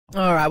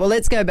All right, well,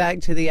 let's go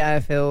back to the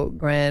AFL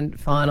Grand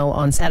Final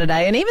on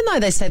Saturday. And even though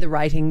they say the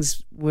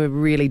ratings were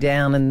really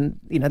down and,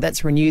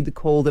 that's renewed the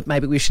call that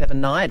maybe we should have a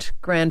night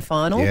Grand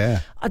Final,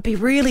 I'd be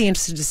really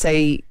interested to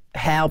see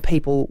how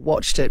people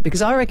watched it,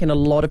 because I reckon a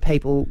lot of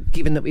people,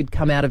 given that we'd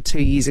come out of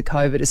 2 years of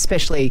COVID,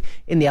 especially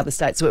in the other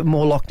states that were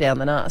more locked down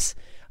than us,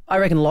 I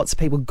reckon lots of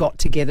people got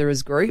together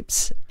as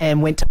groups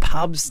and went to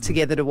pubs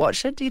together to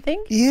watch it, do you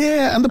think?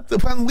 Yeah, and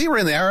when we were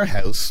in our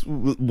house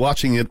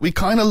watching it, we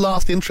kind of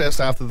lost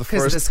interest after the first...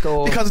 Because of the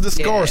score. Because of the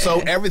score.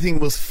 So everything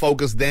was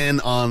focused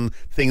then on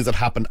things that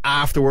happened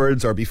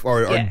afterwards or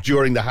before or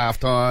during the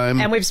halftime.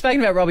 And we've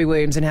spoken about Robbie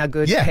Williams and how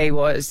good he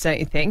was, don't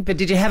you think? But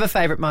did you have a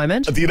favourite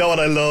moment? Do you know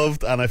what I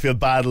loved, and I feel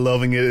bad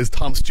loving it, is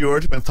Tom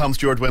Stewart. When Tom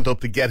Stewart went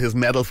up to get his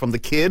medal from the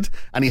kid,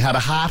 and he had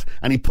a hat,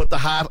 and he put the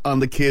hat on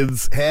the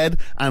kid's head,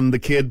 and the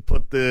kid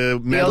put the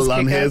medal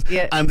on his,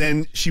 and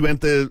then she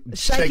went to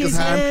shake his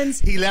hand.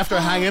 He left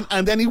her hanging,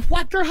 and then he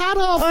whacked her hat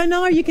off. I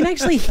know, you can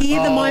actually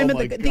hear the moment.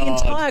 The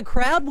entire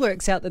crowd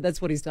works out that that's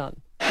what he's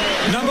done.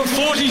 Number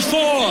 44,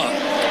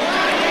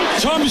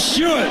 Tom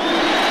Stewart.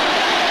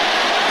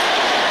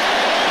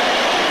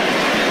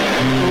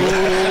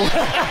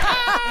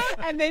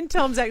 And then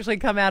Tom's actually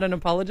come out and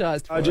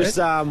apologised for it. I just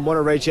want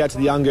to reach out to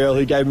the young girl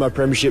who gave me my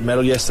premiership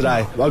medal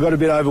yesterday. I got a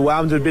bit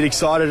overwhelmed, a bit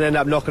excited, and ended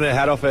up knocking her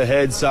hat off her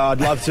head. So I'd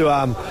love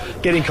to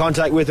get in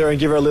contact with her and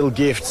give her a little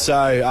gift.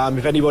 So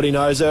if anybody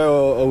knows her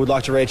or would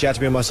like to reach out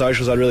to me on my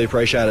socials, I'd really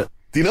appreciate it.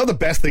 Do you know the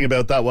best thing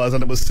about that was,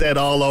 and it was said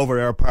all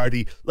over our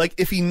party, like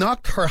if he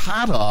knocked her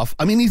hat off,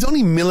 I mean, he's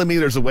only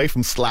millimetres away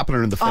from slapping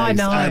her in the face.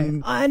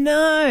 I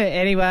know.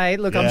 Anyway,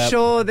 look, I'm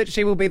sure that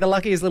she will be the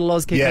luckiest little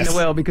Oz kid in the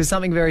world, because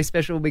something very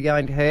special will be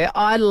going to her.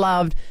 I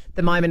loved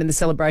the moment in the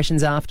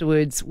celebrations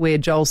afterwards where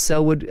Joel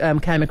Selwood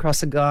came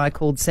across a guy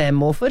called Sam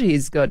Morford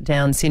who's got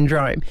Down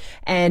syndrome,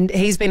 and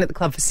he's been at the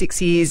club for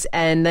 6 years,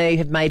 and they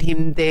have made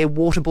him their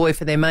water boy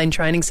for their main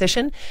training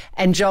session,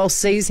 and Joel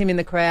sees him in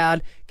the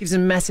crowd, gives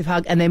him a massive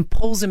hug, and then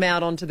pulls him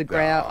out onto the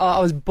ground. I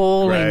was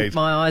bawling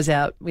my eyes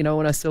out, when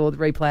I saw the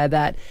replay of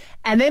that.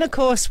 And then, of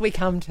course, we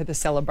come to the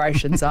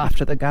celebrations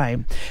after the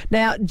game.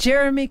 Now,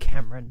 Jeremy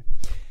Cameron,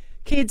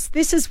 kids,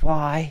 this is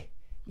why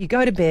you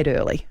go to bed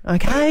early,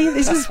 okay?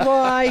 This is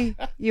why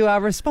you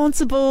are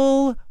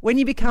responsible when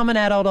you become an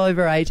adult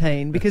over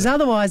 18, because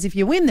otherwise, if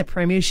you win the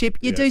premiership,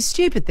 you do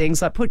stupid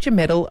things like put your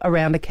medal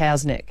around a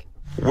cow's neck.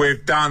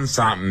 We've done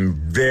something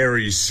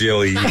very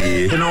silly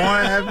here. Can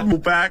I have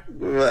it back?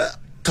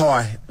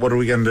 Ty, what are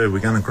we going to do? We're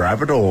going to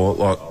grab it, or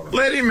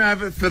let him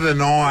have it for the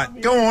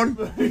night. Go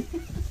on.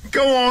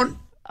 Go on.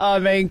 I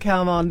mean,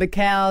 come on. The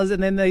cows,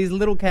 and then these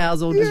little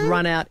cows all just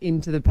run out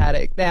into the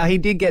paddock. Now, he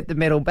did get the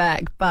medal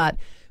back, but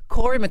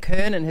Corey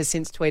McKernan has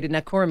since tweeted.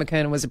 Now, Corey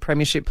McKernan was a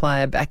premiership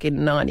player back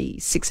in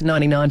 96 and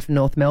 99 for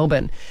North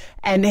Melbourne.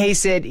 And he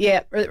said,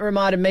 it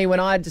reminded me when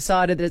I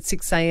decided that at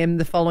 6 a.m.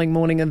 the following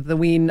morning of the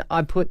win,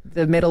 I put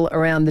the medal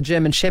around the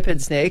German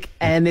Shepherd's neck,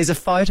 and there's a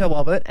photo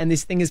of it, and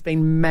this thing has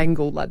been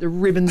mangled, like the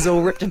ribbons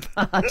all ripped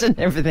apart and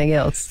everything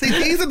else. See,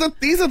 these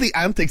are the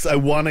antics I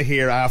want to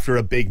hear after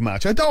a big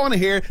match. I don't want to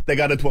hear they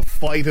got into a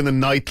fight in a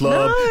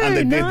nightclub and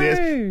they did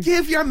this.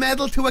 Give your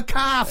medal to a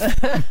calf.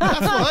 That's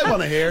what I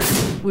want to hear.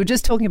 We were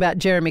just talking about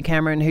Jeremy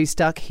Cameron, who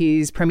stuck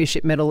his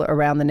premiership medal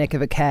around the neck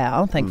of a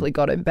cow, thankfully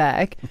got it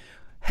back.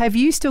 Have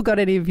you still got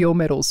any of your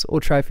medals or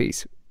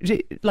trophies?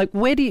 Like,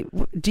 where do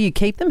you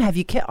keep them? Have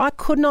you kept? I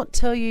could not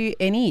tell you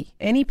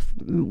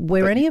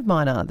where any of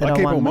mine are that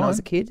I won when I was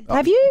a kid.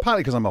 Have you? Partly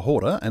because I'm a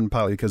hoarder, and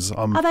partly because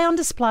I'm. Are they on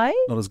display?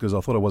 Not as good as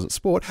I thought I was at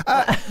sport.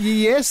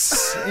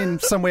 Yes, in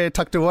somewhere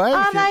tucked away.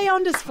 Are they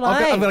on display?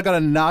 I've got a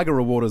Naga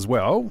award as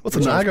well. What's a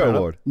Naga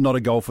award? Not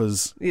a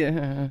golfer's.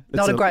 Yeah,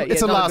 it's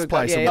a last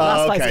place.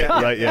 Last place.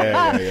 Right,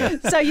 yeah.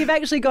 So you've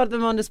actually got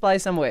them on display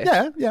somewhere?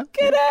 Yeah.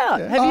 Get out.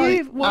 Yeah. Have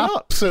you won?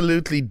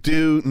 Absolutely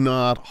do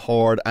not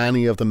hoard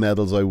any of the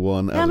medals I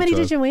won. How many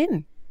did you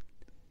win?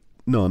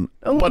 None.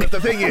 Oh. But the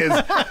thing is,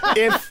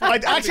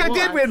 I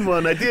did win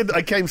one.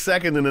 I came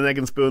second in an egg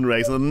and spoon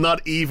race, and I'm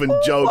not even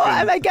joking. What?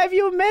 And they gave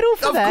you a medal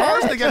for that? Of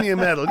course they gave me a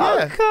medal,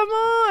 yeah. Oh, come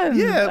on.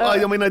 Yeah,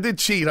 I mean, I did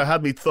cheat. I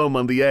had my thumb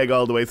on the egg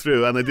all the way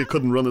through, and I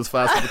couldn't run as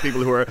fast as the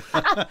people who were...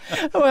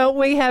 Well,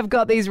 we have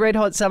got these Red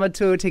Hot Summer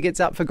Tour tickets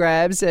up for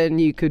grabs,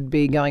 and you could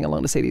be going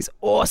along to see these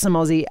awesome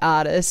Aussie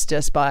artists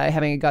just by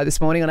having a go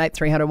this morning on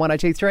 8300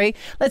 1023.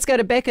 Let's go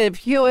to Becca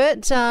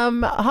Hewitt.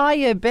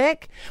 Hiya,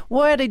 Beck.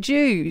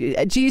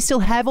 Do you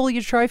still have all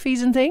your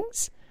trophies and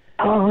things?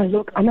 Oh,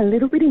 look, I'm a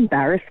little bit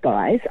embarrassed,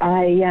 guys.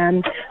 I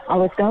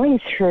was going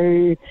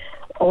through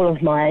all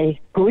of my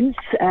goods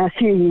a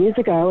few years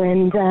ago,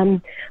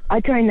 and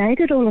I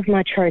donated all of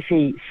my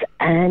trophies,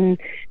 and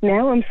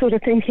now I'm sort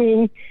of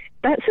thinking,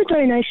 that's a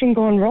donation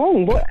gone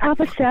wrong. What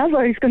Alpha Salvo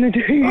is going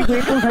to do with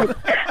like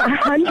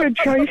 100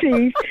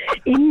 trophies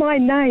in my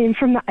name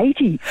from the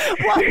 80s?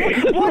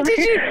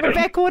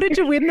 What did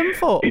you win them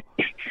for?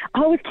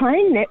 I was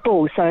playing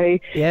netball, so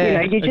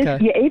Yeah,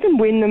 you even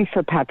win them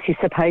for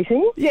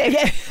participating.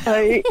 Yeah. So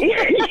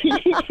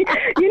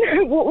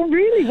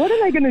really, what are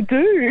they going to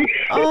do?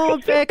 Oh,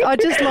 Beck, I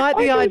just like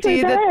the I feel so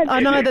idea that bad. I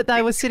know that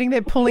they were sitting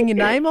there pulling your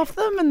name off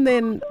them, and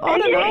then I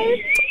don't know.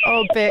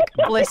 Oh, Beck,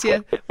 bless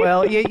you.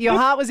 Well, your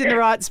heart was in the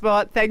right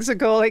spot. Thanks for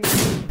calling.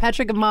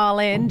 Patrick and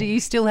Marlene, do you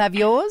still have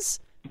yours?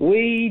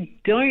 We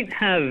don't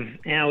have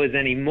ours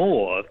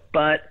anymore,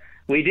 but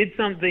we did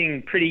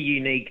something pretty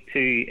unique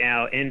to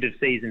our end of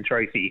season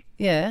trophy.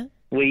 Yeah.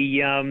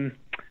 We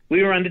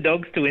were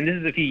underdogs to win. This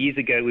is a few years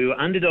ago. We were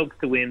underdogs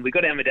to win. We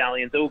got our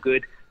medallions, all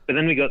good. But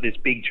then we got this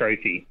big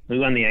trophy. We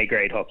won the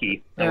A-grade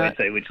hockey. I won't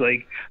say which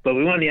league, but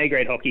we won the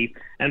A-grade hockey,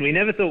 and we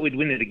never thought we'd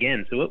win it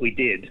again. So what we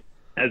did,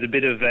 as a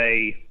bit of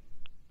a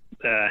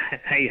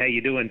hey, how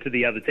you doing to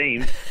the other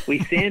team, we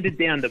sanded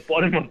down the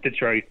bottom of the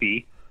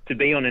trophy to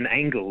be on an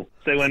angle.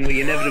 So when we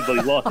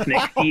inevitably lost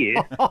next year,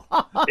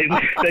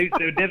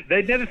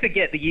 they'd never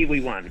forget the year we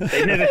won.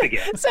 They'd never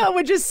forget. So it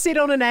would just sit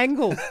on an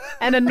angle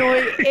and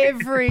annoy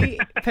every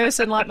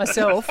person like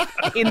myself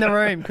in the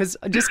room because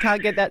I just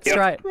can't get that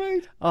straight.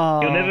 Right.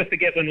 Oh. You'll never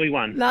forget when we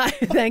won. No,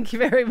 thank you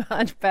very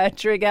much,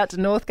 Patrick. Out to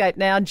Northgate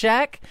now.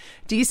 Jack,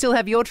 do you still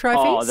have your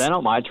trophies? Oh, they're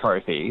not my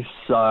trophies.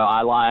 So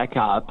I like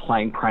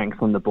playing pranks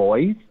on the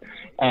boys.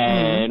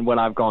 And when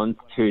I've gone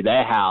to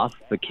their house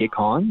for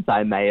kick-ons,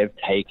 I may have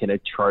taken a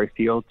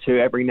trophy or two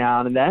every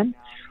now and then.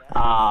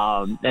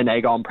 And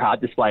they go on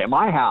proud display at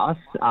my house.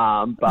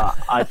 But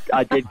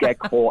I did get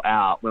caught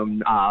out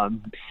when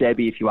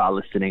Sebi, if you are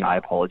listening, I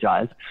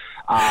apologise.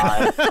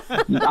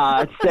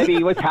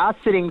 Sebi was house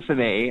sitting for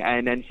me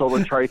and then saw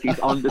the trophies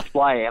on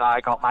display, and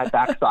I got my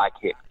backside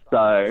kicked.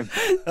 So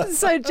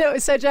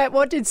Jack,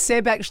 what did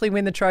Seb actually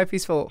win the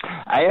trophies for?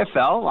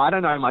 AFL. I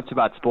don't know much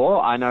about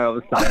sport. I know it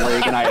was some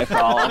league in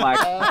AFL. I'm like,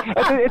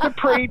 it's a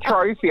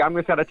pre-trophy. I'm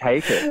just going to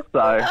take it.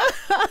 So.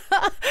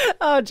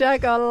 Oh,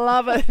 Jack, I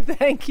love it.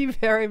 Thank you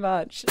very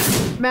much.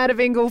 Matt of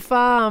Ingle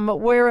Farm,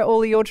 where are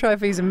all of your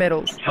trophies and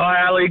medals?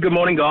 Hi, Ali. Good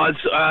morning, guys.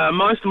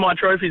 Most of my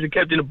trophies are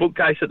kept in a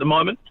bookcase at the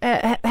moment.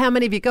 How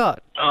many have you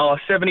got?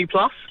 70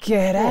 plus.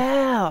 Get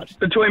out.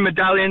 Between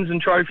medallions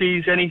and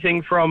trophies,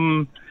 anything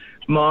from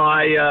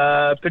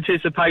my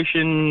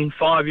participation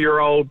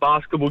 5-year-old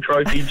basketball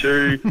trophy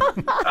to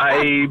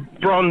a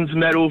bronze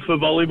medal for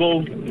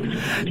volleyball.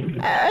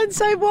 And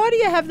so why do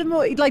you have them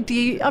all? Like,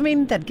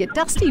 they'd get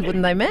dusty,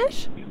 wouldn't they,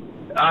 Matt?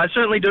 I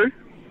certainly do.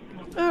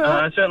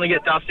 Right. Certainly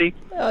get dusty.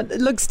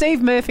 Look,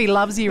 Steve Murphy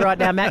loves you right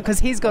now, Matt, because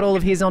he's got all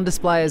of his on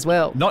display as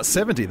well. Not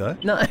 70, though.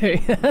 No.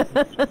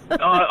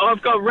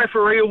 I've got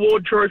referee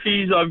award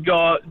trophies. I've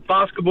got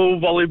basketball,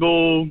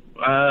 volleyball,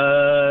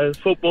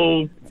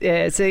 football.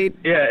 Yeah, see.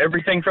 Yeah,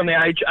 everything from the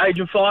age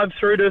of 5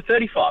 through to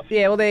 35.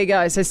 Yeah, well, there you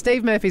go. So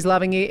Steve Murphy's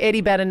loving you.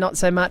 Eddie Bannon, not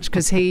so much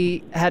because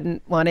he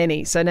hadn't won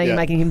any. So now you're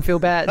making him feel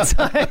bad.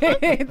 So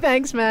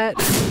thanks, Matt.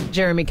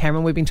 Jeremy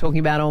Cameron, we've been talking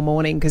about all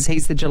morning because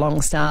he's the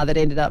Geelong star that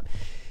ended up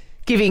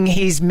giving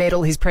his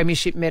medal, his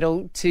premiership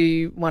medal,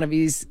 to one of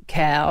his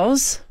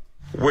cows.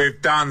 We've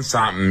done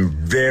something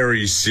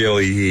very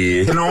silly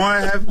here. Can I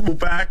have it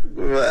back?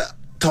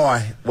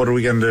 Ty, what are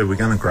we going to do? We're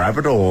going to grab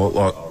it or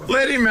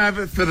let him have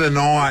it for the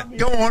night.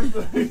 Go on.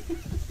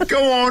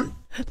 Go on.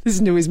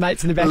 Listen to his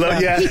mates in the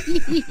background. Yeah.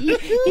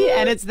 Yeah,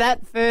 and it's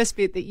that first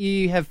bit that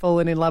you have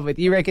fallen in love with.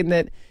 You reckon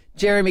that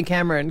Jeremy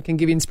Cameron can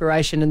give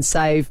inspiration and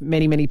save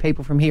many, many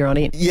people from here on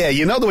in? Yeah,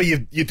 you know the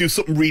way you do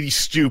something really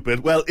stupid?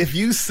 Well, if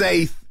you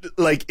say,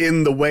 like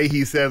in the way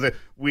he says it,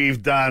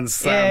 we've done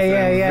something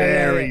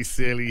very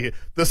silly.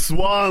 The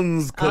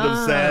Swans could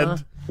have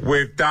said,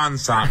 we've done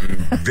something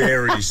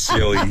very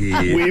silly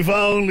here. We've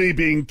only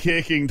been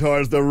kicking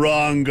towards the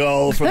wrong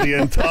goal for the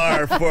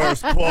entire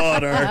first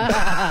quarter.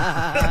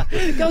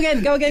 Go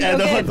again.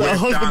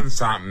 We've done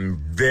something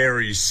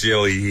very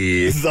silly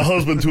here. This is a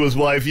husband to his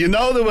wife. You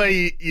know the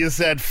way you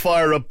said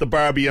fire up the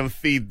Barbie and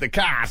feed the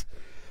cat?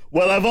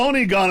 Well, I've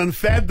only gone and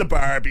fed the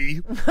Barbie.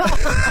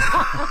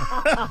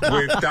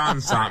 We've done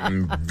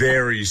something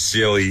very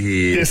silly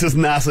here. This is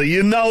NASA.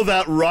 You know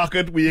that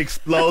rocket we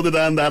exploded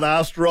on that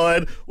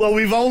asteroid? Well,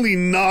 we've only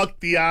knocked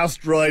the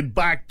asteroid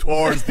back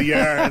towards the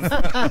Earth.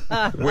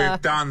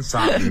 We've done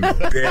something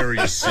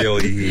very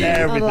silly here.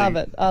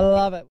 Everything. I love it.